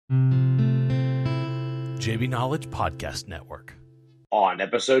JB Knowledge Podcast Network. On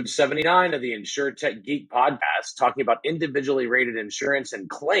episode 79 of the InsurTech Geek podcast, talking about individually rated insurance and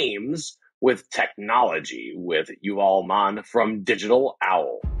claims with technology with Yuval Man from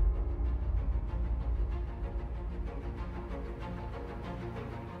DigitalOwl.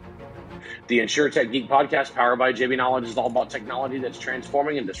 The InsurTech Geek podcast, powered by JB Knowledge, is all about technology that's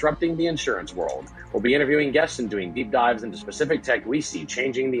transforming and disrupting the insurance world. We'll be interviewing guests and doing deep dives into specific tech we see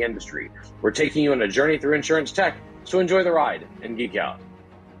changing the industry. We're taking you on a journey through insurance tech, so enjoy the ride and geek out.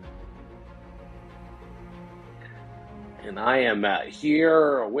 And I am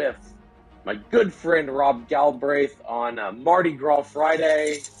here with my good friend Rob Galbraith on Mardi Gras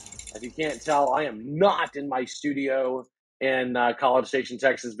Friday. If you can't tell, I am not in my studio in College Station,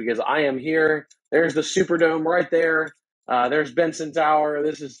 Texas, because I am here. There's the Superdome right there. There's Benson Tower.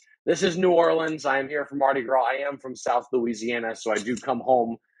 This is New Orleans. I am here for Mardi Gras. I am from South Louisiana, so I do come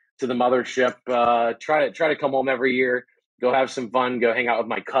home to the mothership. Try to come home every year, go have some fun, go hang out with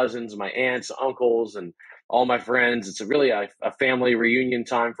my cousins, my aunts, uncles, and all my friends. It's really a family reunion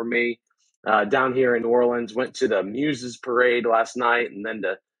time for me. Down here in New Orleans, went to the Muses Parade last night, and then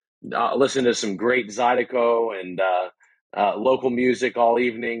to listen to some great Zydeco and local music all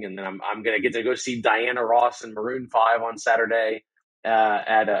evening, and then I'm gonna get to go see Diana Ross and Maroon 5 on Saturday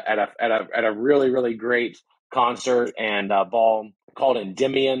at a really great concert and ball called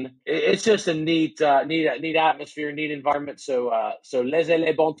Endymion. It's just a neat atmosphere, neat environment. So laissez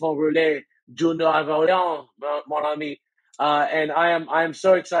les bon temps rouler, du Nouveau mon ami. And I am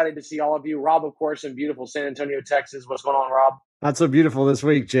so excited to see all of you. Rob, of course, in beautiful San Antonio, Texas. What's going on, Rob? Not so beautiful this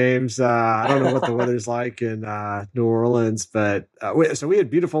week, James. I don't know what the weather's like in New Orleans, but we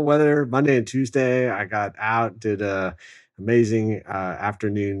had beautiful weather Monday and Tuesday. I got out, did a amazing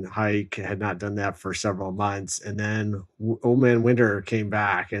afternoon hike. Had not done that for several months, and then Old Man Winter came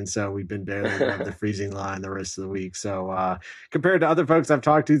back, and so we've been barely above the freezing line the rest of the week. So compared to other folks I've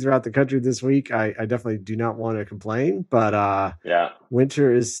talked to throughout the country this week, I definitely do not want to complain. But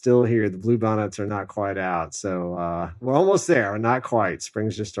winter is still here. The blue bonnets are not quite out, so we're almost there. Not quite.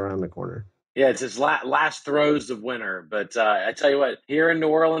 Spring's just around the corner. Yeah, it's his last throes of winter. But I tell you what, here in New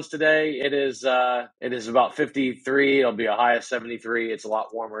Orleans today, it is about 53. It'll be a high of 73. It's a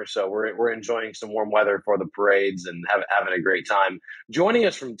lot warmer, so we're enjoying some warm weather for the parades and having a great time. Joining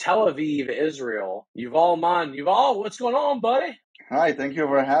us from Tel Aviv, Israel, Yuval Man. Yuval, what's going on, buddy? Hi, thank you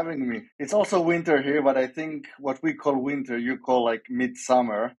for having me. It's also winter here, but I think what we call winter, you call like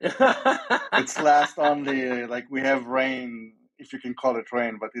midsummer. It's last only, like we have rain, if you can call it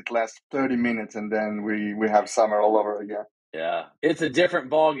rain, but it lasts 30 minutes and then we have summer all over again. Yeah, it's a different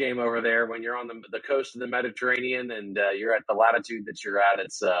ball game over there when you're on the coast of the Mediterranean and you're at the latitude that you're at.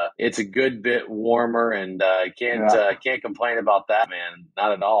 It's a good bit warmer, and can't complain about that, man.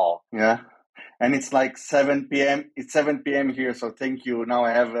 Not at all. Yeah. And it's like 7 p.m. It's 7 p.m. here, so thank you. Now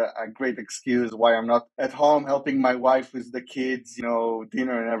I have a great excuse why I'm not at home helping my wife with the kids,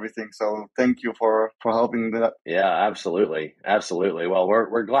 dinner and everything. So thank you for helping that. Yeah, absolutely. Well,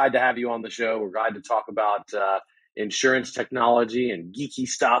 we're glad to have you on the show. We're glad to talk about insurance technology and geeky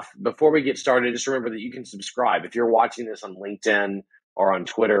stuff. Before we get started, just remember that you can subscribe. If you're watching this on LinkedIn or on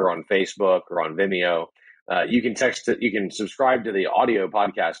Twitter or on Facebook or on Vimeo, you can subscribe to the audio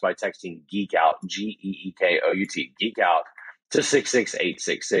podcast by texting Geek Out, GEEKOUT, Geek Out, to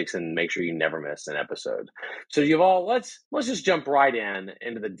 66866, and make sure you never miss an episode. So Yuval, let's just jump right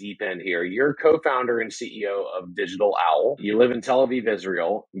into the deep end here. You're co-founder and CEO of DigitalOwl. You live in Tel Aviv,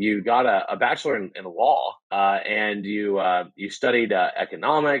 Israel. You got a bachelor in law, and you studied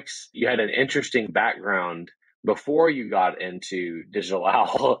economics. You had an interesting background before you got into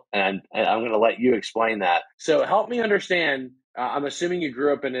DigitalOwl, and I'm going to let you explain that. So help me understand. I'm assuming you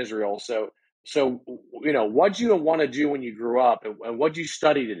grew up in Israel. So what'd you want to do when you grew up, and what'd you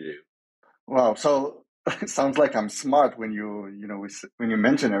study to do? Wow. So it sounds like I'm smart when you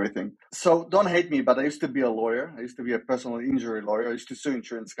mention everything. So don't hate me, but I used to be a lawyer. I used to be a personal injury lawyer. I used to sue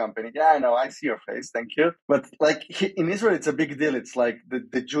insurance company. Yeah, I know. I see your face. Thank you. But like in Israel, it's a big deal. It's like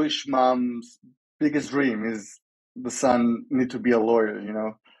the Jewish mom's biggest dream is the son need to be a lawyer.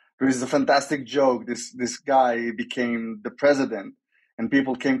 There is a fantastic joke. This guy became the president, and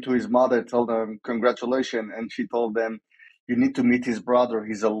people came to his mother, told him congratulations, and she told them, you need to meet his brother.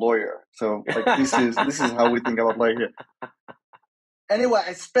 He's a lawyer. So like this is how we think about lawyer here. Anyway,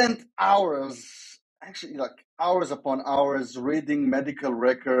 I spent hours upon hours reading medical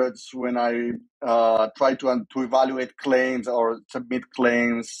records when I tried to evaluate claims or submit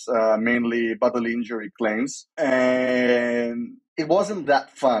claims, mainly bodily injury claims. And it wasn't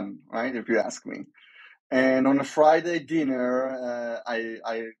that fun, right, if you ask me. And on a Friday dinner,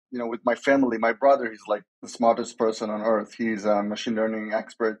 with my family, my brother, he's like the smartest person on earth. He's a machine learning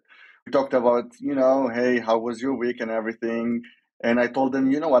expert. We talked about, hey, how was your week and everything? And I told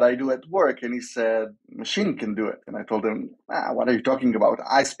him, what I do at work. And he said, machine can do it. And I told him, what are you talking about?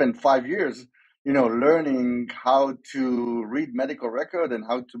 I spent 5 years, learning how to read medical record and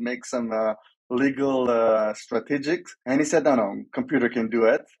how to make some legal strategics. And he said, no, computer can do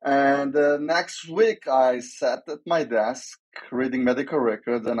it. And next week, I sat at my desk reading medical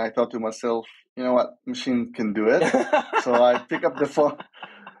records, and I thought to myself, you know what, machine can do it. So I pick up the phone.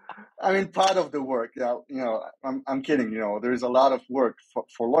 I mean, part of the work, I'm kidding. There is a lot of work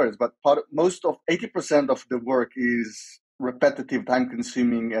for lawyers, but 80% of the work is repetitive,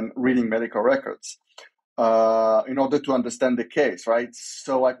 time-consuming, and reading medical records in order to understand the case, right?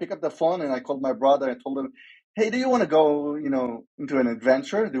 So I pick up the phone and I called my brother and told him, hey, do you want to go, into an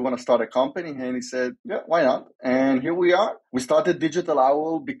adventure? Do you want to start a company? And he said, yeah, why not? And here we are. We started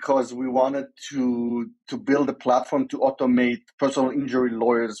DigitalOwl because we wanted to build a platform to automate personal injury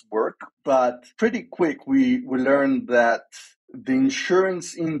lawyers' work. But pretty quick, we learned that the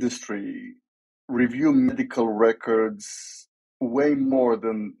insurance industry review medical records way more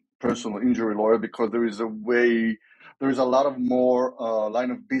than personal injury lawyer, because there is a lot of more line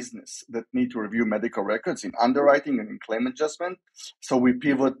of business that need to review medical records in underwriting and in claim adjustment. So we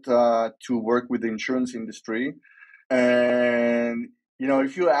pivot to work with the insurance industry. And,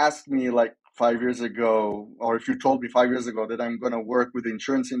 if you asked me like 5 years ago, or if you told me 5 years ago that I'm going to work with the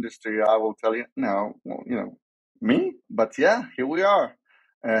insurance industry, I will tell you, no, well, me? But yeah, here we are.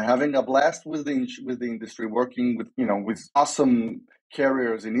 Having a blast with the industry, working with awesome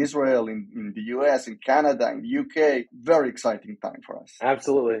carriers in Israel, in the US, in Canada, in the UK. Very exciting time for us.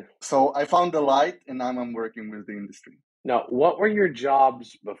 Absolutely. So I found the light, and now I'm working with the industry. Now, what were your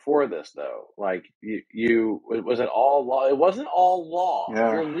jobs before this, though? Like, was it all law? It wasn't all law.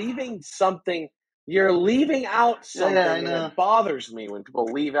 Yeah. You're leaving something. You're leaving out something, I and know. it bothers me when people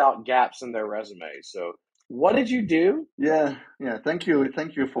leave out gaps in their resume. So, what did you do? Yeah. Thank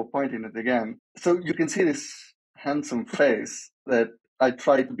you for pointing it again. So you can see this handsome face that I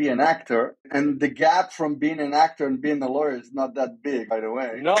tried to be an actor, and the gap from being an actor and being a lawyer is not that big, by the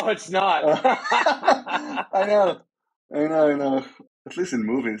way. No, it's not. I know. At least in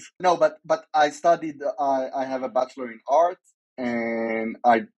movies. No, but I studied. I have a bachelor in art, and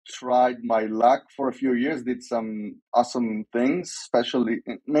I tried my luck for a few years. Did some awesome things,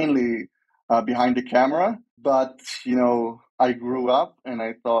 mainly behind the camera. But I grew up, and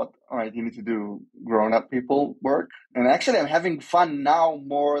I thought, all right, you need to do grown-up people work. And actually, I'm having fun now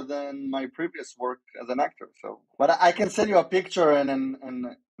more than my previous work as an actor. So, but I can send you a picture, and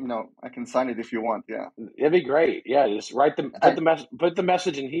I can sign it if you want. Yeah, it'd be great. Yeah, just put the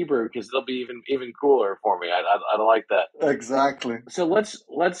message in Hebrew, because it'll be even cooler for me. I like that. Exactly. So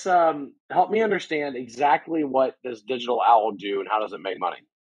let's help me understand exactly what does DigitalOwl do and how does it make money.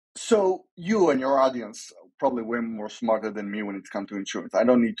 So you and your audience are probably way more smarter than me when it comes to insurance. I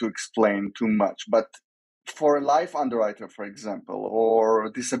don't need to explain too much, but for a life underwriter, for example, or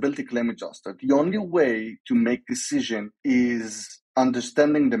a disability claim adjuster, the only way to make decision is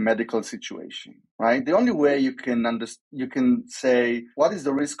understanding the medical situation, right? The only way you can say what is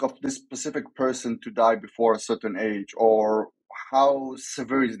the risk of this specific person to die before a certain age, or how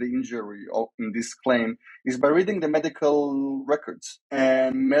severe is the injury in this claim, is by reading the medical records.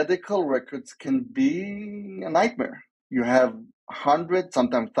 And medical records can be a nightmare. You have hundreds,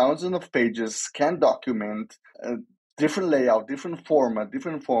 sometimes thousands of pages, scanned document, different layout, different format,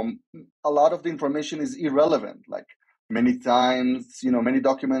 different form. A lot of the information is irrelevant. Like many times, many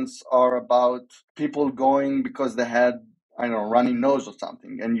documents are about people going because they had, runny nose or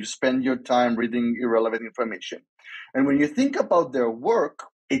something, and you spend your time reading irrelevant information. And when you think about their work,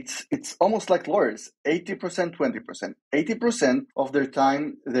 it's almost like lawyers, 80%, 20%. 80% of their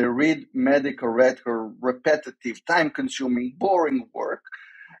time, they read medical record, repetitive, time-consuming, boring work.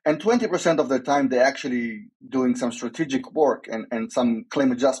 And 20% of their time, they're actually doing some strategic work and some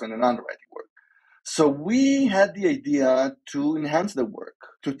claim adjustment and underwriting work. So we had the idea to enhance the work,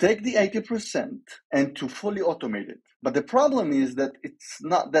 to take the 80% and to fully automate it. But the problem is that it's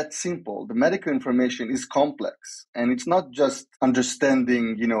not that simple. The medical information is complex, and it's not just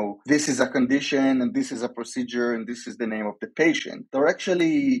understanding, this is a condition and this is a procedure and this is the name of the patient. There are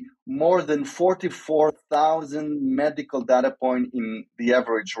actually more than 44,000 medical data points in the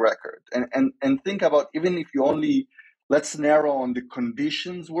average record. And think about, even if you only, let's narrow on the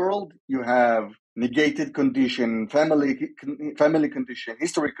conditions world, you have negated condition, family condition,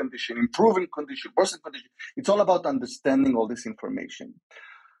 history condition, improving condition, worsening condition. It's all about understanding all this information.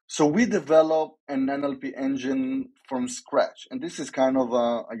 So we developed an NLP engine from scratch, and this is kind of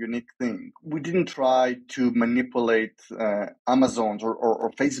a unique thing. We didn't try to manipulate Amazon's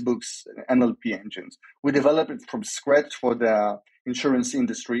or Facebook's NLP engines. We developed it from scratch for the insurance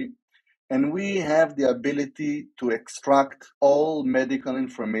industry, and we have the ability to extract all medical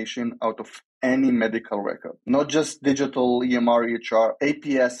information out of any medical record, not just digital EMR, EHR,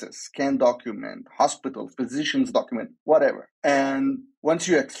 APSs, scan document, hospital, physician's document, whatever. And once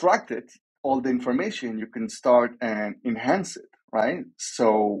you extract it, all the information, you can start and enhance it, right?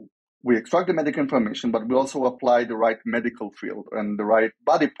 So we extract the medical information, but we also apply the right medical field and the right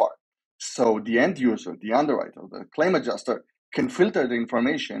body part. So the end user, the underwriter, the claim adjuster can filter the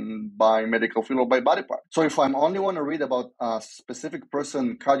information by medical field or by body part. So if I only want to read about a specific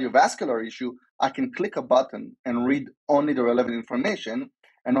person cardiovascular issue, I can click a button and read only the relevant information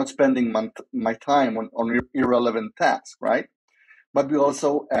and not spending my time on irrelevant tasks, right? But we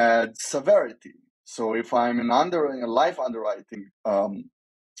also add severity. So if I'm a life underwriting,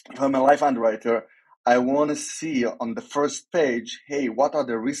 if I'm a life underwriter, I want to see on the first page, hey, what are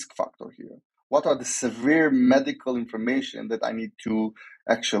the risk factors here? What are the severe medical information that I need to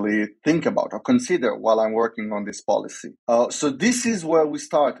actually think about or consider while I'm working on this policy? So this is where we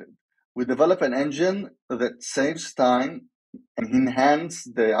started. We developed an engine that saves time and enhance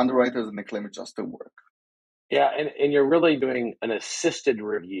the underwriters and the claim adjuster work. Yeah, and you're really doing an assisted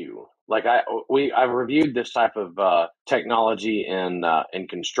review. Like I've reviewed this type of technology in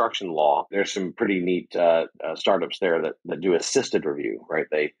construction law. There's some pretty neat startups there that do assisted review, right?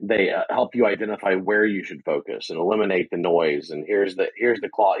 They help you identify where you should focus and eliminate the noise. And here's the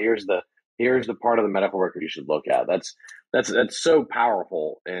part of the medical record you should look at. That's so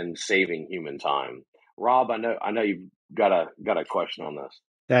powerful in saving human time. Rob, I know you've got a question on this.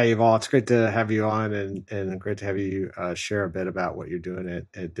 Yeah, Yuval, it's great to have you on and great to have you share a bit about what you're doing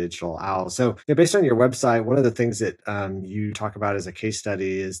at DigitalOwl. So based on your website, one of the things that you talk about as a case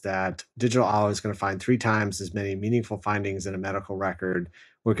study is that DigitalOwl is going to find 3 times as many meaningful findings in a medical record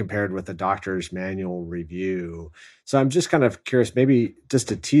when compared with a doctor's manual review. So I'm just kind of curious, maybe just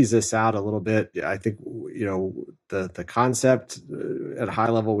to tease this out a little bit. I think, the concept at a high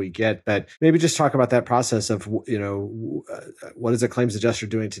level we get, but maybe just talk about that process of, what is a claims adjuster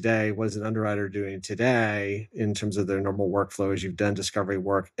doing today? What is an underwriter doing today in terms of their normal workflow as you've done discovery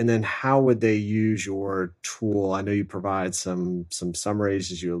work? And then how would they use your tool? I know you provide some summaries,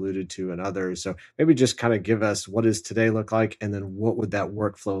 as you alluded to, and others. So maybe just kind of give us what does today look like, and then what would that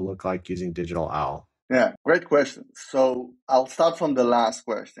workflow look like using DigitalOwl? Yeah, great question. So I'll start from the last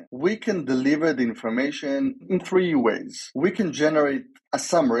question. We can deliver the information in 3 ways. We can generate a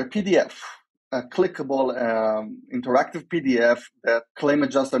summary, a PDF, a clickable, interactive PDF that claim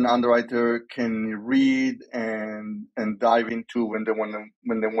adjuster and underwriter can read and dive into when they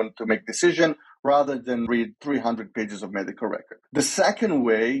want to make decision, rather than read 300 pages of medical record. The second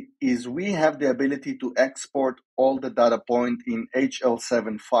way is we have the ability to export all the data point in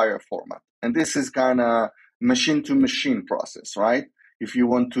HL7 FIRE format. And this is kind of machine-to-machine process, right? If you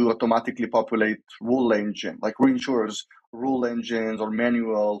want to automatically populate rule engine, like reinsurers rule engines or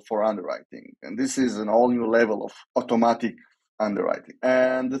manual for underwriting. And this is an all new level of automatic underwriting.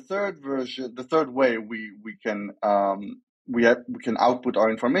 And the third way we can output our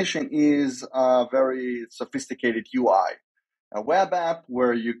information is a very sophisticated UI, a web app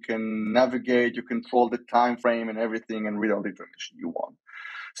where you can navigate, you control the time frame and everything and read all the information you want.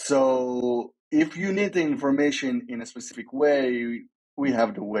 So if you need the information in a specific way, we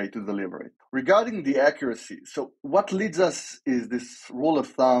have the way to deliver it. Regarding the accuracy, so what leads us is this rule of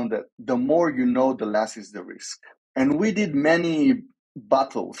thumb that the more you know, the less is the risk. And we did many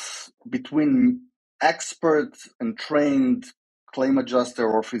battles between expert and trained claim adjuster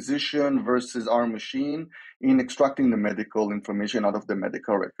or physician versus our machine in extracting the medical information out of the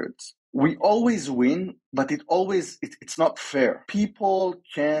medical records. We always win, but it's not fair. People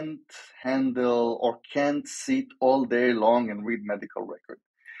can't handle or can't sit all day long and read medical record.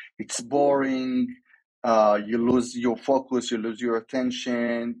 It's boring. You lose your focus. You lose your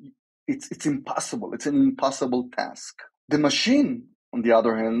attention. It's impossible. It's an impossible task. The machine, on the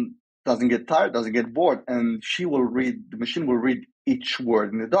other hand, doesn't get tired, doesn't get bored, and the machine will read each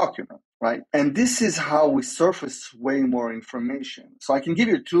word in the document, right? And this is how we surface way more information. So I can give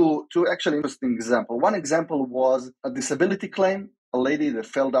you two actually interesting examples. One example was a disability claim. A lady that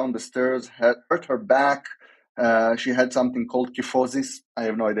fell down the stairs, had hurt her back. She had something called kyphosis. I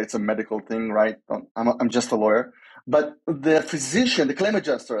have no idea. It's a medical thing, right? I'm just a lawyer. But the physician, the claim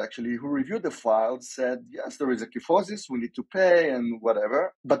adjuster actually, who reviewed the file said, yes, there is a kyphosis, we need to pay and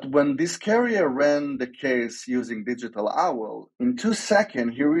whatever. But when this carrier ran the case using DigitalOwl, in 2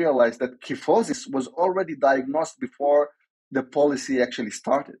 seconds, he realized that kyphosis was already diagnosed before the policy actually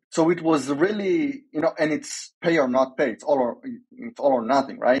started. So it was really, and it's pay or not pay. It's all or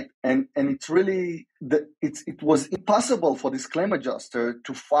nothing, right? And it's really, it was impossible for this claim adjuster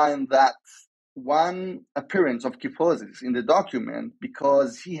to find that one appearance of kyphosis in the document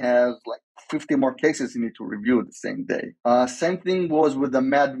because he has like 50 more cases he need to review the same day. Same thing was with the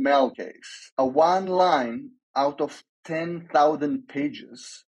Mad Mel case. One line out of 10,000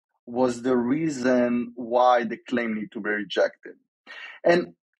 pages was the reason why the claim need to be rejected.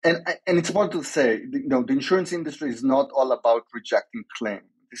 And it's important to say, the insurance industry is not all about rejecting claims.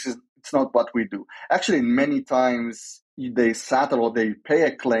 It's not what we do. Actually, many times they settle or they pay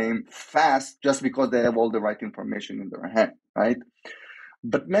a claim fast just because they have all the right information in their hand, right?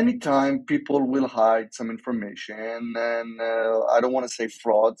 But many times people will hide some information, and I don't want to say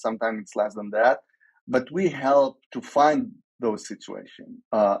fraud. Sometimes it's less than that, but we help to find those situations.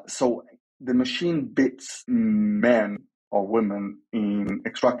 So the machine beats men or women in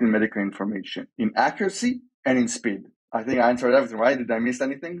extracting medical information in accuracy and in speed. I think I answered everything, right? Did I miss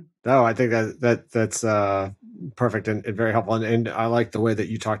anything? No, I think that's perfect and very helpful. And I like the way that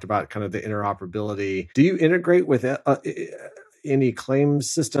you talked about kind of the interoperability. Do you integrate with any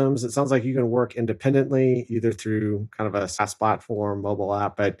claims systems? It sounds like you can work independently, either through kind of a SaaS platform, mobile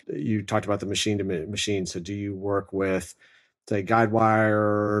app, but you talked about the machine to machine. So do you work with, say,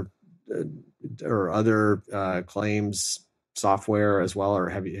 Guidewire or other claims software as well, or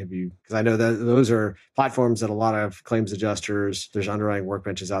have you because I know that those are platforms that a lot of claims adjusters, there's underwriting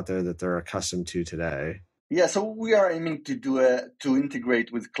workbenches out there that they're accustomed to today? Yeah, so we are aiming to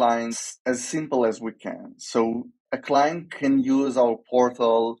integrate with clients as simple as we can. So a client can use our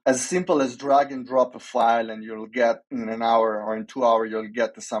portal as simple as drag and drop a file, and you'll get in an hour or in 2 hours you'll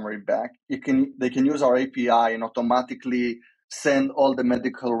get the summary back. They can use our API and automatically send all the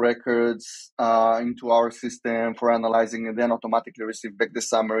medical records into our system for analyzing and then automatically receive back the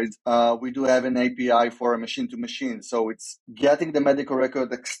summaries. We do have an API for a machine to machine. So it's getting the medical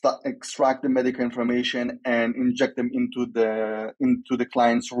record, extract the medical information and inject them into the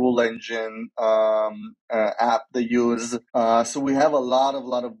client's rule engine app they use. So we have a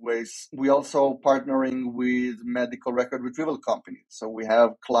lot of ways. We also partnering with medical record retrieval companies. So we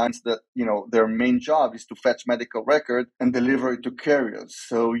have clients that, their main job is to fetch medical record and deliver it to carriers.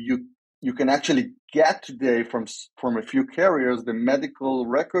 So you can actually get today from a few carriers the medical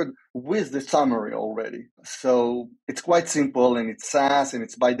record with the summary already. So it's quite simple, and it's SaaS, and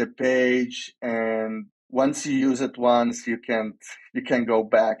it's by the page. And once you use it once, you can go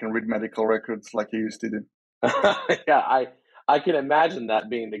back and read medical records like you used to do. Yeah, I can imagine that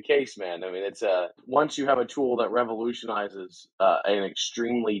being the case, man. I mean, it's once you have a tool that revolutionizes an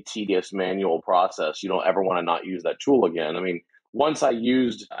extremely tedious manual process, you don't ever want to not use that tool again. I mean, once I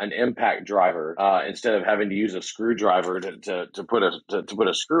used an impact driver instead of having to use a screwdriver to put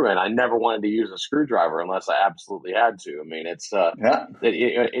a screw in. I never wanted to use a screwdriver unless I absolutely had to. I mean, it's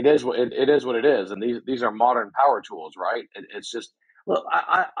it is what it is, and these are modern power tools, right? It's just. Well,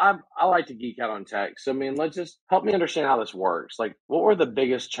 I like to geek out on tech. So, I mean, let's just help me understand how this works. Like, what were the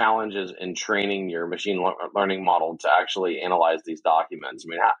biggest challenges in training your machine learning model to actually analyze these documents? I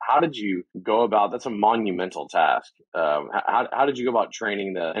mean, how did you go about? That's a monumental task. How did you go about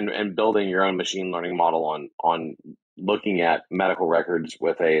training and building your own machine learning model on looking at medical records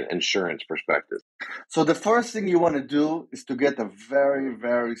with an insurance perspective? So the first thing you want to do is to get a very,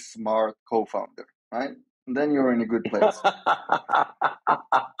 very smart co-founder, right? And then you're in a good place.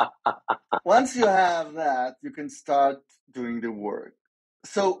 Once you have that, you can start doing the work.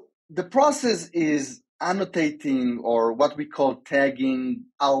 So the process is annotating, or what we call tagging,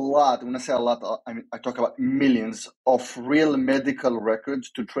 a lot. When I say a lot, I talk about millions of real medical records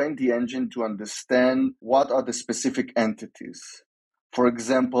to train the engine to understand what are the specific entities. For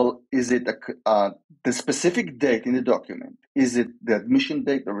example, is it the specific date in the document? Is it the admission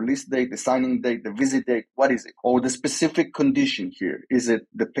date, the release date, the signing date, the visit date? What is it? Or the specific condition here? Is it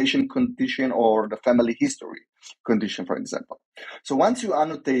the patient condition or the family history condition, for example? So once you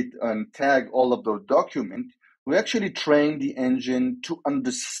annotate and tag all of those documents, we actually train the engine to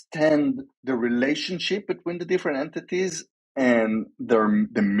understand the relationship between the different entities and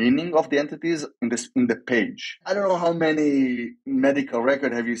the meaning of the entities in the page. I don't know how many medical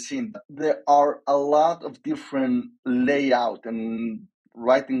records have you seen. There are a lot of different layout and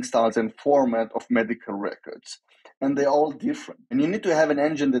writing styles and format of medical records. and they're all different. And you need to have an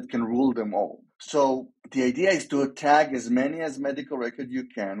engine that can rule them all. So the idea is to tag as many as medical record you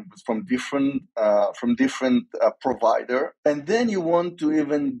can from different provider, and then you want to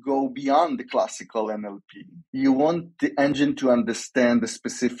even go beyond the classical NLP. You want the engine to understand the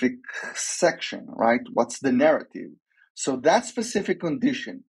specific section, right? What's the narrative? So that specific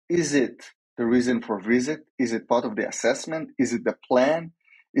condition, is it the reason for visit? Is it part of the assessment? Is it the plan?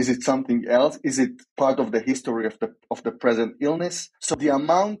 Is it something else? Is it part of the history of the present illness? So the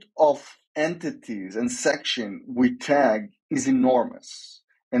amount of entities and section we tag is enormous.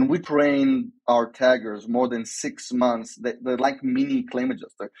 And we train our taggers more than 6 months. They're like mini claim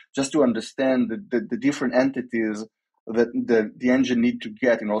adjuster, just to understand the different entities that the engine need to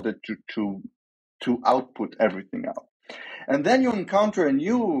get in order to output everything out. And then you encounter a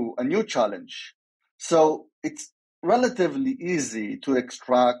new challenge. So it's relatively easy to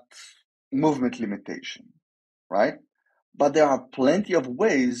extract movement limitation, right? But there are plenty of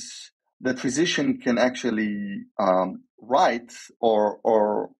ways that physician can actually write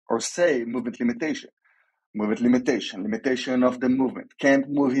or say movement limitation. Limitation of the movement. Can't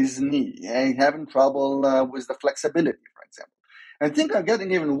move his knee. Having trouble with the flexibility, for example. And think of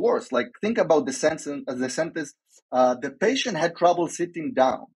getting even worse. Like think about the sentence. The patient had trouble sitting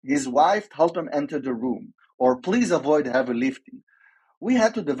down. His wife helped him enter the room. Or please avoid heavy lifting. We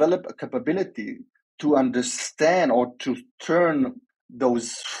had to develop a capability to understand or to turn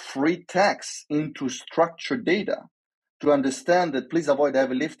those free texts into structured data. To understand that please avoid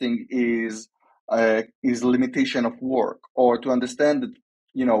heavy lifting is limitation of work, or to understand that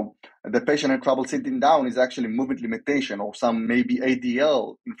the patient had trouble sitting down is actually movement limitation or some maybe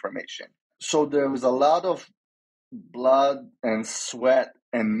ADL information. So there was a lot of blood and sweat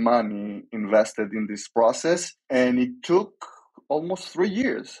and money invested in this process, and it took almost 3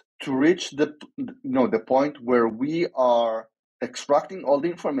 years to reach the point where we are extracting all the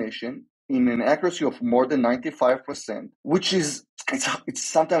information in an accuracy of more than 95%, which is it's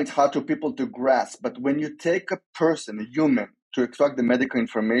sometimes hard for people to grasp. But when you take a person, a human, to extract the medical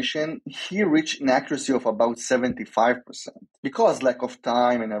information, he reached an accuracy of about 75% because lack of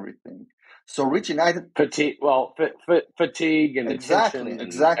time and everything. So reaching fatigue, fatigue and attention and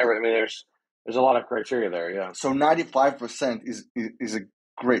everything. I mean, there's a lot of criteria there. Yeah. So 95% is a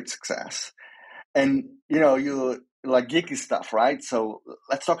great success, and you like geeky stuff, right? So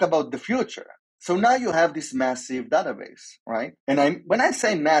let's talk about the future. So now you have this massive database, right? And when I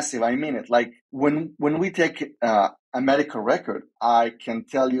say massive, I mean it. Like when we take a medical record, I can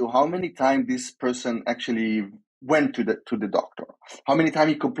tell you how many times this person actually went to the doctor, how many times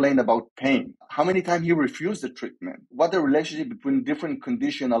he complained about pain, how many times he refused the treatment, what the relationship between different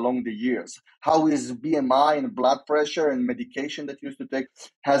conditions along the years, how his BMI and blood pressure and medication that he used to take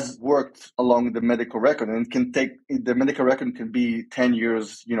has worked along the medical record. And the medical record can be 10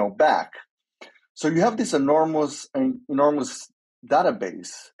 years, back. So you have this enormous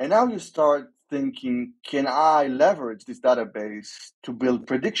database, and now you start thinking, can I leverage this database to build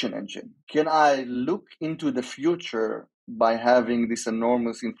prediction engine? Can I look into the future by having this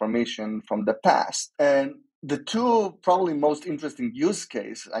enormous information from the past? And the two probably most interesting use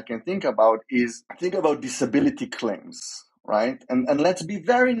case I can think about is disability claims, right? And let's be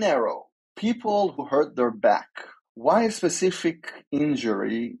very narrow. People who hurt their back. Why a specific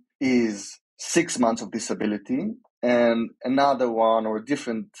injury is 6 months of disability, and another one or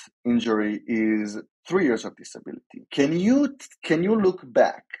different injury is 3 years of disability. Can you look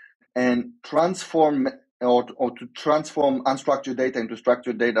back and transform or to transform unstructured data into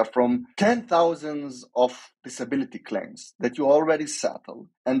structured data from 10,000 of disability claims that you already settled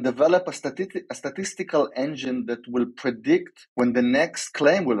and develop a statistical engine that will predict when the next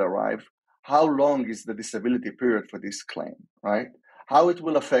claim will arrive, how long is the disability period for this claim, right? How it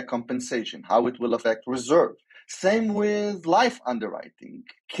will affect compensation, how it will affect reserve. Same with life underwriting.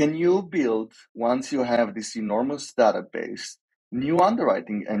 Can you build, once you have this enormous database, new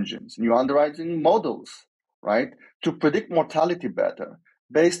underwriting engines, new underwriting models, right, to predict mortality better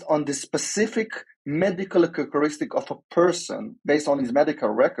based on the specific medical characteristic of a person based on his medical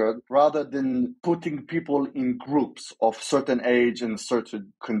record, rather than putting people in groups of certain age and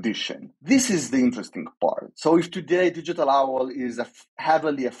certain condition? This is the interesting part. So if today DigitalOwl is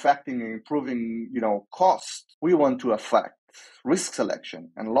heavily affecting and improving, cost, we want to affect risk selection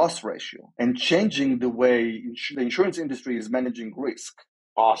and loss ratio and changing the way the insurance industry is managing risk.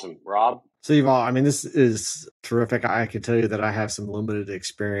 Awesome. Rob? So Yuval, I mean, this is terrific. I can tell you that I have some limited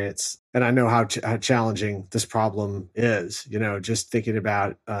experience, and I know how challenging this problem is. Just thinking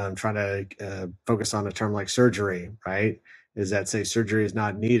about trying to focus on a term like surgery, right? Is that say surgery is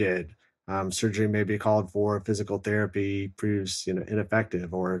not needed? surgery may be called for, physical therapy proves,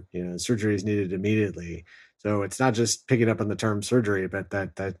 ineffective, or, surgery is needed immediately. So it's not just picking up on the term surgery, but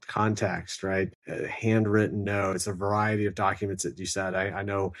that context, right? Handwritten notes, a variety of documents that you said. I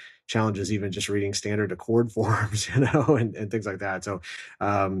know challenges even just reading standard accord forms, and things like that. So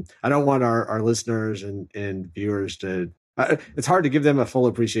I don't want our listeners and viewers to it's hard to give them a full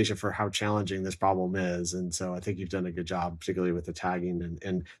appreciation for how challenging this problem is. And so I think you've done a good job, particularly with the tagging.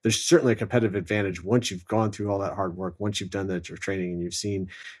 And there's certainly a competitive advantage once you've gone through all that hard work, once you've done that, your training, and you've seen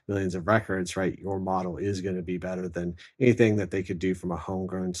millions of records, right? Your model is going to be better than anything that they could do from a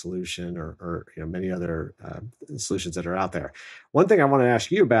homegrown solution or many other solutions that are out there. One thing I want to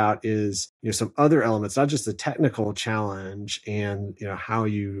ask you about is, some other elements, not just the technical challenge and, how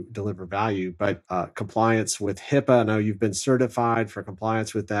you deliver value, but compliance with HIPAA. I know you've been certified for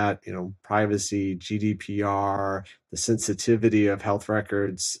compliance with that, privacy, GDPR, the sensitivity of health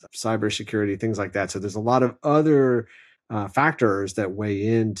records, cybersecurity, things like that. So there's a lot of other factors that weigh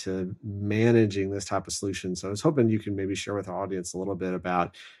into managing this type of solution. So I was hoping you can maybe share with our audience a little bit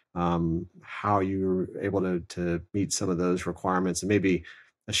about how you were able to meet some of those requirements, and maybe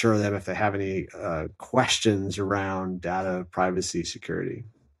assure them if they have any questions around data privacy security.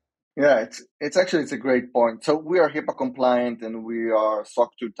 Yeah, it's a great point. So we are HIPAA compliant and we are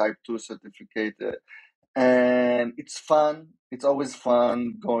SOC 2 Type 2 certificated. And it's fun. It's always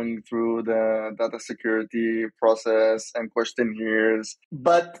fun going through the data security process and questionnaires.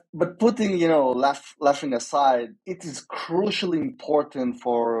 But putting, laughing aside, it is crucially important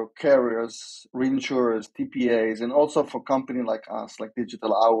for carriers, reinsurers, TPAs, and also for companies like us, like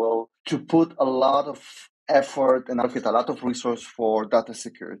DigitalOwl, to put a lot of effort and allocate a lot of resource for data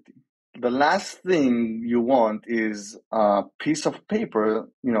security. The last thing you want is a piece of paper,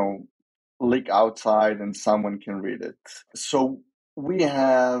 leak outside and someone can read it. So we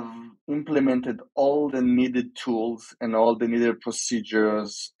have implemented all the needed tools and all the needed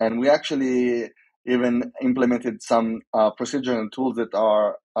procedures, and we actually even implemented some procedures and tools that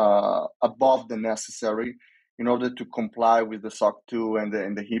are above the necessary in order to comply with the SOC 2 and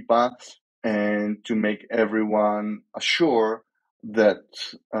the HIPAA, and to make everyone assure that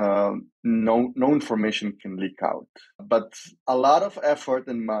no information can leak out. But a lot of effort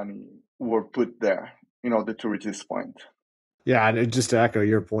and money were put there in order to reach this point. Yeah, and just to echo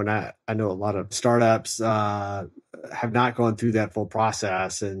your point, I know a lot of startups have not gone through that full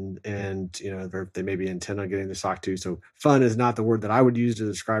process, and they may be intent on getting the SOC 2. So fun is not the word that I would use to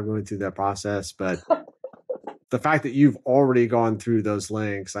describe going through that process, but the fact that you've already gone through those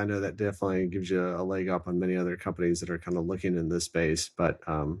links, I know that definitely gives you a leg up on many other companies that are kind of looking in this space, but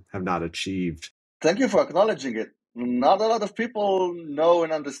have not achieved. Thank you for acknowledging it. Not a lot of people know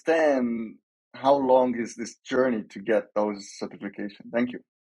and understand how long is this journey to get those certifications. Thank you.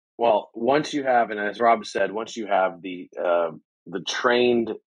 Well, once you have, and as Rob said, once you have the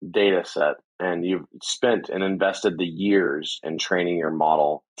trained data set, and you've spent and invested the years in training your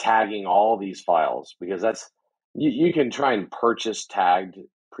model, tagging all these files, because that's you can try and purchase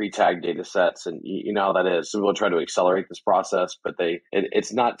pre-tagged data sets, and you know how that is. Some people try to accelerate this process, but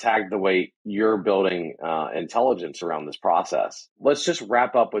it's not tagged the way you're building intelligence around this process. Let's just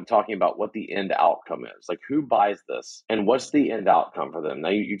wrap up with talking about what the end outcome is. Like, who buys this and what's the end outcome for them? Now,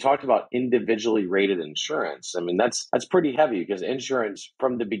 you talked about individually rated insurance. I mean, that's pretty heavy, because insurance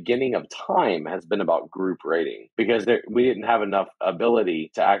from the beginning of time has been about group rating, because we didn't have enough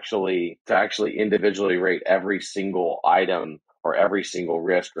ability to actually individually rate every single item or every single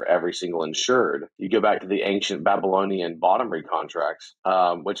risk or every single insured. You go back to the ancient Babylonian bottomry contracts,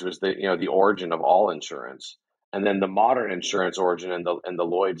 which was the origin of all insurance, and then the modern insurance origin in the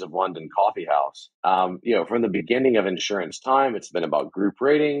Lloyd's of London coffee house. From the beginning of insurance time, it's been about group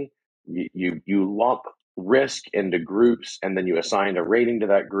rating. You lump risk into groups, and then you assign a rating to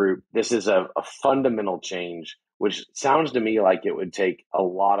that group. This is a fundamental change, which sounds to me like it would take a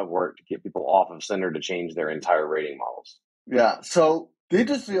lot of work to get people off of center to change their entire rating models. Yeah, so the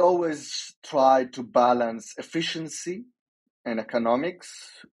industry always tried to balance efficiency and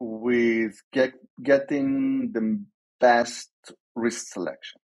economics with getting the best risk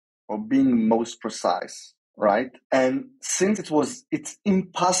selection, or being most precise, right? And since it's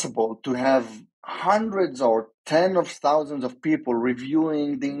impossible to have hundreds or tens of thousands of people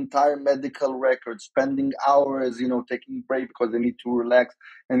reviewing the entire medical record, spending hours, taking break because they need to relax,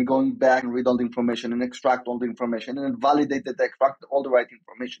 and going back and read all the information and extract all the information and validate that they extract all the right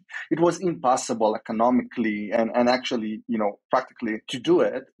information. It was impossible economically and actually, practically to do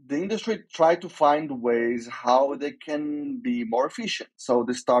it. The industry tried to find ways how they can be more efficient. So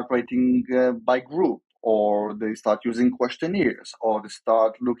they start rating by group or they start using questionnaires, or they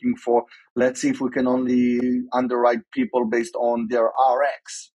start looking for, let's see if we can only underwrite people based on their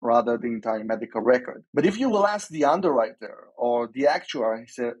RX rather than the entire medical record. But if you will ask the underwriter or the actuary,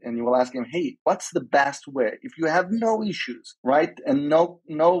 and you will ask him, hey, what's the best way? If you have no issues, right, and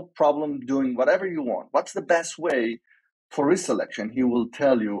no problem doing whatever you want, what's the best way for risk selection? He will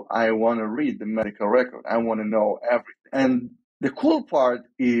tell you, I want to read the medical record. I want to know everything. And the cool part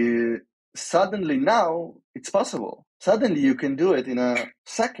is suddenly now it's possible. Suddenly you can do it in a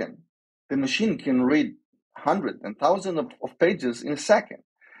second. The machine can read hundreds and thousands of pages in a second.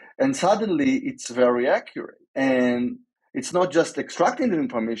 And suddenly it's very accurate. And it's not just extracting the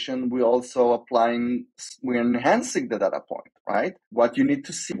information, we're enhancing the data point, right? What you need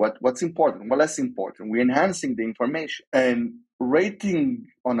to see, what's important, what less important. We're enhancing the information. And rating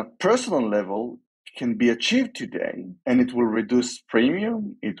on a personal level can be achieved today, and it will reduce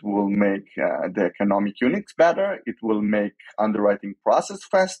premium. It will make the economic units better. It will make underwriting process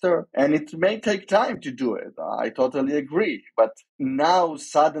faster, and it may take time to do it. I totally agree. But now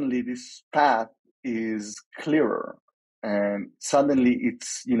suddenly this path is clearer, and suddenly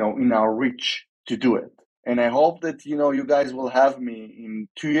it's, in our reach to do it. And I hope that, you guys will have me in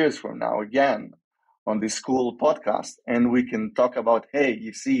 2 years from now again on this cool podcast, and we can talk about, hey,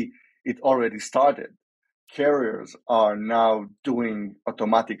 you see, it already started. Carriers are now doing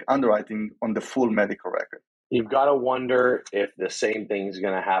automatic underwriting on the full medical record. You've got to wonder if the same thing is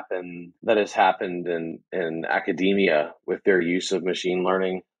going to happen that has happened in academia with their use of machine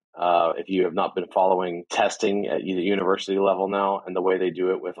learning. If you have not been following testing at the university level now and the way they do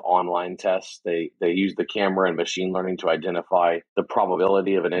it with online tests, they use the camera and machine learning to identify the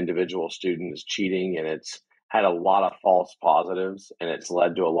probability of an individual student is cheating, and it's had a lot of false positives, and it's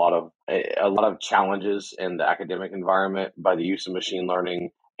led to a lot of challenges in the academic environment by the use of machine learning,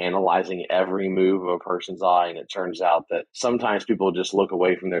 analyzing every move of a person's eye. And it turns out that sometimes people just look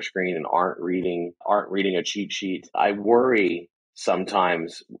away from their screen and aren't reading a cheat sheet. I worry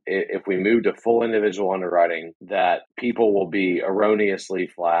sometimes if we move to full individual underwriting that people will be erroneously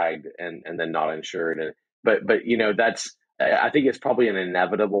flagged and then not insured. But that's, I think it's probably an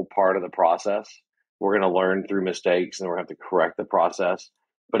inevitable part of the process. We're going to learn through mistakes, and we're going to have to correct the process.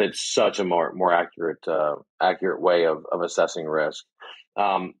 But it's such a more accurate way of assessing risk.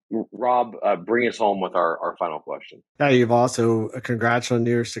 Rob, bring us home with our final question. Yeah, you've also congrats on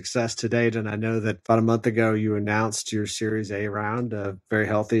your success to date. And I know that about a month ago, you announced your Series A round, very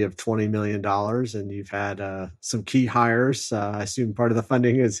healthy, of $20 million. And you've had some key hires. I assume part of the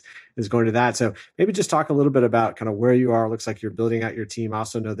funding is going to that. So maybe just talk a little bit about kind of where you are. It looks like you're building out your team. I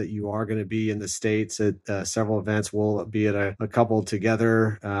also know that you are going to be in the States at several events. We'll be at a couple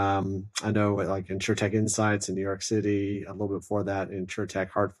together. I know like InsurTech Insights in New York City, a little bit before that, InsurTech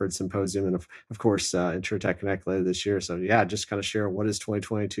Hartford Symposium, and of course, InsurTech Connect later this year. So yeah, just kind of share, what does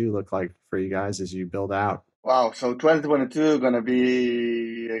 2022 look like for you guys as you build out? Wow. So 2022 going to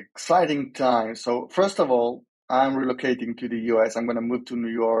be an exciting time. So first of all, I'm relocating to the US. I'm going to move to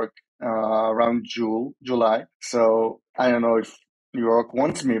New York around July. So I don't know if New York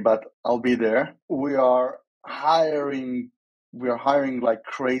wants me, but I'll be there. We are hiring like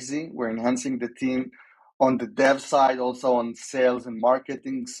crazy. We're enhancing the team on the dev side, also on sales and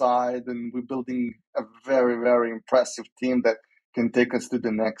marketing side. And we're building a very, very impressive team that can take us to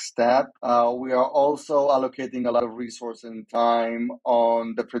the next step. We are also allocating a lot of resource and time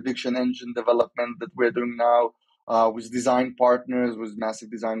on the prediction engine development that we're doing now with massive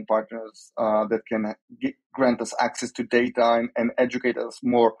design partners that can grant us access to data and educate us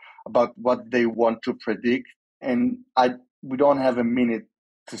more about what they want to predict. And we don't have a minute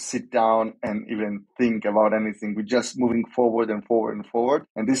to sit down and even think about anything. We're just moving forward and forward and forward.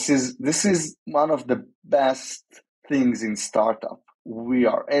 And this is one of the best things in startup. We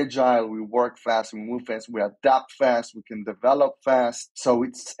are agile, we work fast, we move fast, we adapt fast, we can develop fast.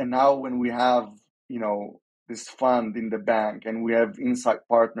 And now when we have, this fund in the bank and we have inside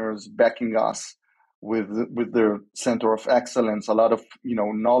partners backing us with their center of excellence, a lot of,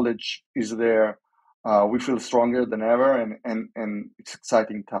 knowledge is there. We feel stronger than ever, and it's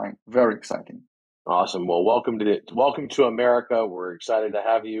exciting time, very exciting. Awesome. Well, welcome to America. We're excited to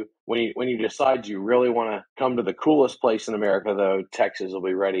have you. When you decide you really want to come to the coolest place in America, though, Texas will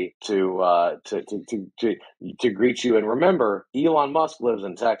be ready to greet you. And remember, Elon Musk lives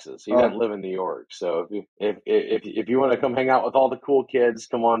in Texas. He doesn't live in New York. So if you want to come hang out with all the cool kids,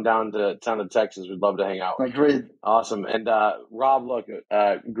 come on down to Texas. We'd love to hang out. Agreed. Awesome. And Rob, look,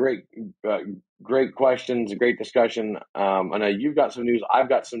 great questions, great discussion. I know you've got some news. I've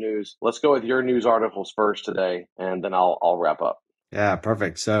got some news. Let's go with your news articles first today, and then I'll wrap up. Yeah,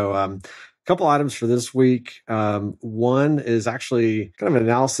 perfect. So couple items for this week. One is actually kind of an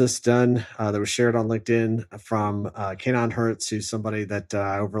analysis done that was shared on LinkedIn from Kanon Hertz, who's somebody that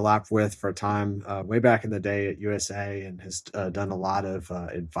I overlapped with for a time way back in the day at USA and has done a lot of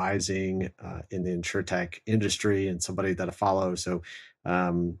advising in the insurtech industry and somebody that I follow. So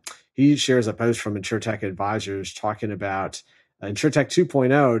he shares a post from Insurtech Advisors talking about InsurTech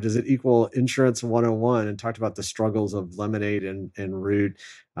 2.0, does it equal Insurance 101? And talked about the struggles of Lemonade and Root.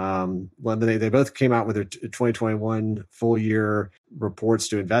 Lemonade, they both came out with their 2021 full year reports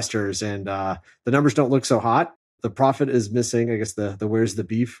to investors, and the numbers don't look so hot. The profit is missing. I guess the where's the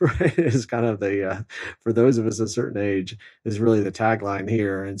beef, right? Is kind of the, for those of us a certain age, is really the tagline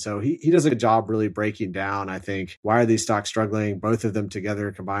here. And so he does a good job really breaking down, I think, why are these stocks struggling? Both of them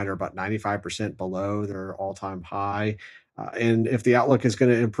together combined are about 95% below their all-time high. And if the outlook is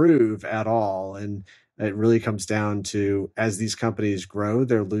going to improve at all. And it really comes down to, as these companies grow,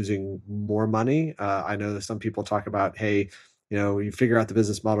 they're losing more money. I know that some people talk about, hey, you figure out the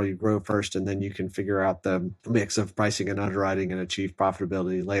business model, you grow first, and then you can figure out the mix of pricing and underwriting and achieve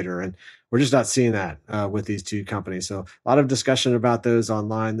profitability later. And we're just not seeing that with these two companies. So a lot of discussion about those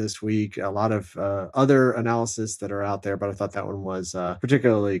online this week, a lot of other analysis that are out there, but I thought that one was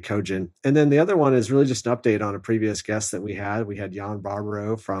particularly cogent. And then the other one is really just an update on a previous guest that we had. We had Jan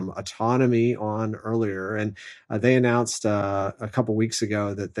Barbaro from Autonomy on earlier, and they announced a couple weeks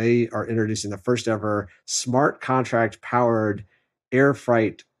ago that they are introducing the first ever smart contract powered air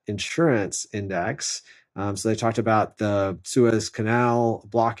freight insurance index. So they talked about the Suez Canal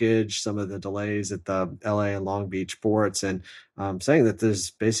blockage, some of the delays at the LA and Long Beach ports, and saying that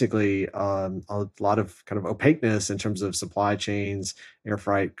there's basically a lot of kind of opaqueness in terms of supply chains, air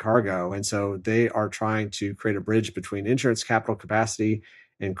freight, cargo. And so they are trying to create a bridge between insurance capital capacity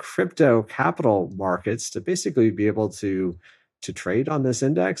and crypto capital markets to basically be able to trade on this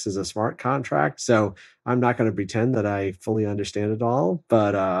index as a smart contract. So I'm not going to pretend that I fully understand it all,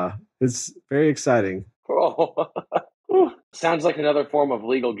 but it's very exciting. Oh, sounds like another form of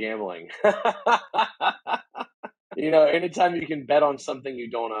legal gambling. Anytime you can bet on something you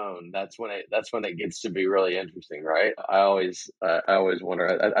don't own, that's when it gets to be really interesting, right? I always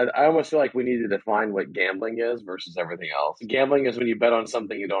wonder. I almost feel like we need to define what gambling is versus everything else. Gambling is when you bet on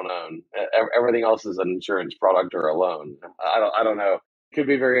something you don't own. Everything else is an insurance product or a loan. I don't know. Could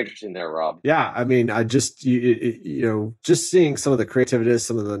be very interesting there, Rob. Yeah, I mean, I just just seeing some of the creativity,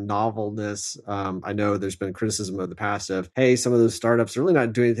 some of the novelness. I know there's been criticism of the past of, hey, some of those startups are really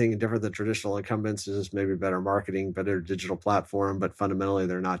not doing anything different than traditional incumbents. It's just maybe better marketing, better digital platform, but fundamentally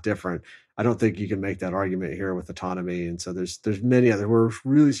they're not different. I don't think you can make that argument here with Autonomy. And so there's many other. We're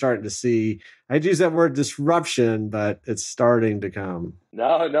really starting to see. I'd use that word disruption, but it's starting to come.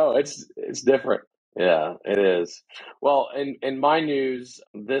 No, it's different. Yeah, it is. Well, in my news,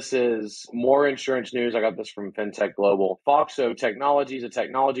 this is more insurance news. I got this from FinTech Global. Foxo Technologies, a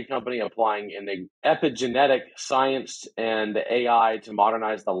technology company applying in epigenetic science and AI to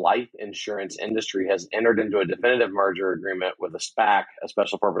modernize the life insurance industry, has entered into a definitive merger agreement with a SPAC, a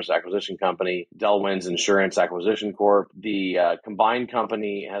special purpose acquisition company, Delwinds Insurance Acquisition Corp. The combined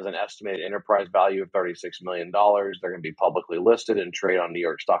company has an estimated enterprise value of $36 million. They're going to be publicly listed and trade on New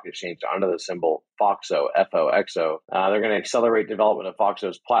York Stock Exchange under the symbol Foxo, FOXO. They're going to accelerate development of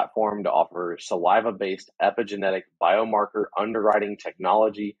Foxo's platform to offer saliva-based epigenetic biomarker underwriting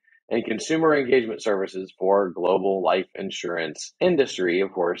technology and consumer engagement services for global life insurance industry.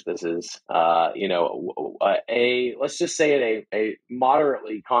 Of course, this is, let's just say a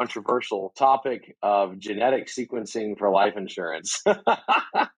moderately controversial topic of genetic sequencing for life insurance.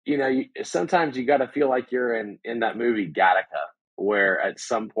 Sometimes you got to feel like you're in that movie Gattaca, where at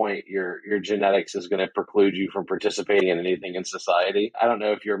some point your genetics is going to preclude you from participating in anything in society. I don't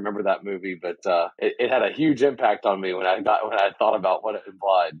know if you remember that movie, but it had a huge impact on me when I thought about what it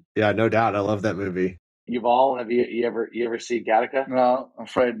implied. Yeah, no doubt. I love that movie. Yuval, have you ever seen Gattaca? No, I'm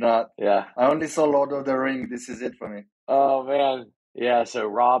afraid not. Yeah, I only saw Lord of the Ring. This is it for me. Oh man. Yeah, so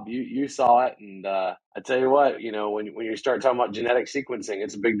Rob, you saw it, and I tell you what, when you start talking about genetic sequencing,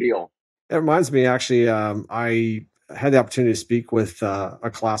 it's a big deal. It reminds me, actually, I had the opportunity to speak with a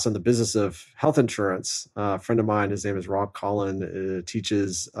class on the business of health insurance. A friend of mine, his name is Rob Collin,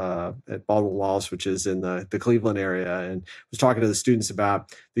 teaches at Baldwin Wallace, which is in the Cleveland area, and was talking to the students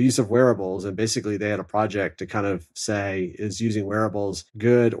about the use of wearables. And basically they had a project to kind of say, is using wearables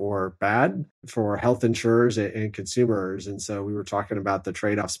good or bad for health insurers and consumers? And so we were talking about the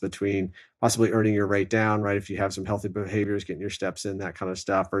trade-offs between possibly earning your rate down, right? If you have some healthy behaviors, getting your steps in, that kind of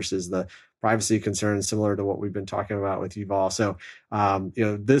stuff, versus the privacy concerns similar to what we've been talking about with Yuval. So,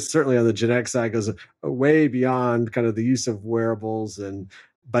 this certainly on the genetic side goes way beyond kind of the use of wearables and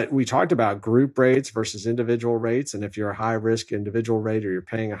But we talked about group rates versus individual rates. And if you're a high risk individual rate or you're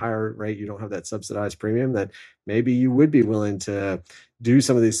paying a higher rate, you don't have that subsidized premium, that maybe you would be willing to do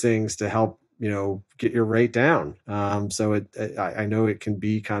some of these things to help, get your rate down. So I know it can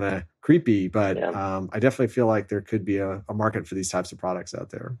be kind of creepy, but I definitely feel like there could be a market for these types of products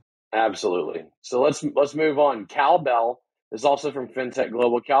out there. Absolutely. So let's move on. Cowbell is also from FinTech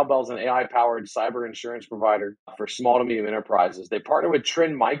Global. Cowbell is an AI-powered cyber insurance provider for small to medium enterprises. They partner with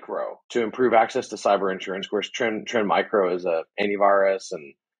Trend Micro to improve access to cyber insurance. Of course, Trend Micro is a antivirus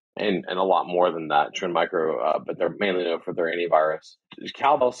and a lot more than that. Trend Micro, but they're mainly known for their antivirus.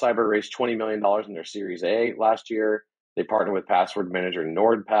 Cowbell Cyber raised $20 million in their Series A last year. They partner with password manager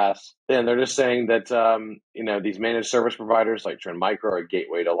NordPass. And they're just saying that, these managed service providers like Trend Micro are a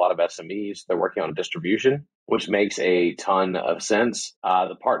gateway to a lot of SMEs. They're working on distribution, which makes a ton of sense.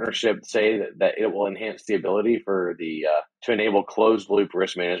 The partnership say that it will enhance the ability for to enable closed loop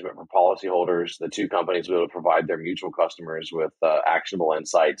risk management for policyholders. The two companies will provide their mutual customers with actionable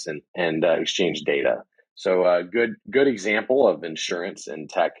insights and exchange data. So a good example of insurance and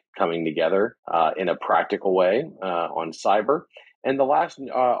tech coming together in a practical way on cyber. And the last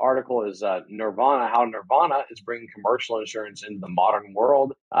article is Nirvana, how Nirvana is bringing commercial insurance into the modern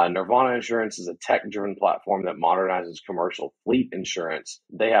world. Nirvana Insurance is a tech-driven platform that modernizes commercial fleet insurance.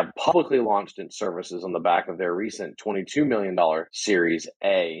 They have publicly launched its services on the back of their recent $22 million Series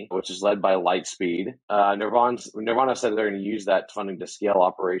A, which is led by Lightspeed. Nirvana said they're going to use that funding to scale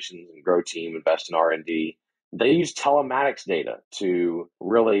operations and grow team, invest in R&D. They use telematics data to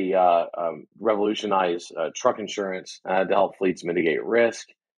really revolutionize truck insurance to help fleets mitigate risk.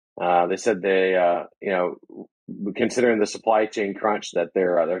 They said considering the supply chain crunch, that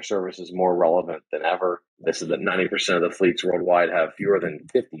their service is more relevant than ever. They said that 90% of the fleets worldwide have fewer than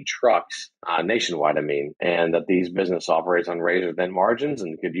 50 trucks nationwide, and that these business operates on razor thin margins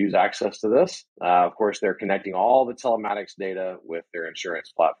and could use access to this. Of course, they're connecting all the telematics data with their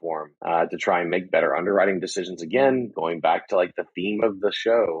insurance platform to try and make better underwriting decisions. Again, going back to like the theme of the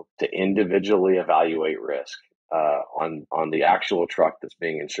show, to individually evaluate risk on the actual truck that's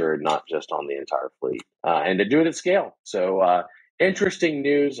being insured, not just on the entire fleet, and to do it at scale. So interesting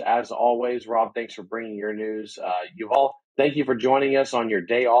news as always. Rob, thanks for bringing your news. Yuval, thank you for joining us on your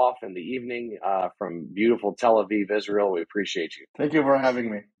day off in the evening from beautiful Tel Aviv, Israel. We appreciate you. Thank you for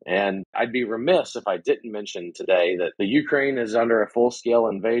having me. And I'd be remiss if I didn't mention today that the Ukraine is under a full-scale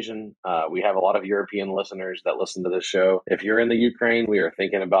invasion. We have a lot of European listeners that listen to this show. If you're in the Ukraine, we are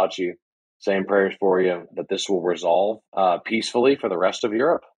thinking about you. Saying prayers for you that this will resolve peacefully for the rest of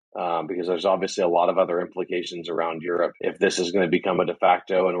Europe, because there's obviously a lot of other implications around Europe. If this is going to become a de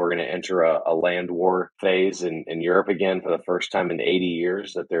facto and we're going to enter a land war phase in Europe again for the first time in 80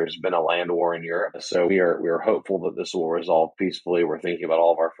 years, that there's been a land war in Europe. So we are hopeful that this will resolve peacefully. We're thinking about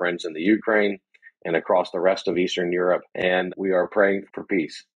all of our friends in the Ukraine and across the rest of Eastern Europe, and we are praying for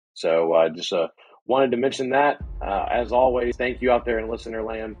peace. So just wanted to mention that. As always, thank you out there in listener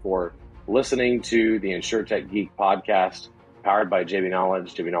land for listening to the InsurTech Geek podcast, powered by JB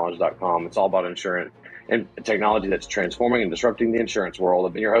Knowledge, jbknowledge.com. It's all about insurance and technology that's transforming and disrupting the insurance world.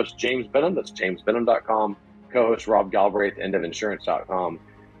 I've been your host, James Benham. That's jamesbenham.com. Co-host Rob Galbraith, endofInsurance.com.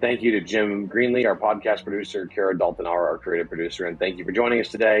 Thank you to Jim Greenlee, our podcast producer, Kara Daltonauer, our creative producer, and thank you for joining us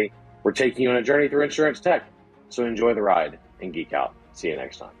today. We're taking you on a journey through insurance tech, so enjoy the ride and geek out. See you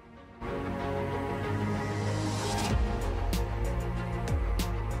next time.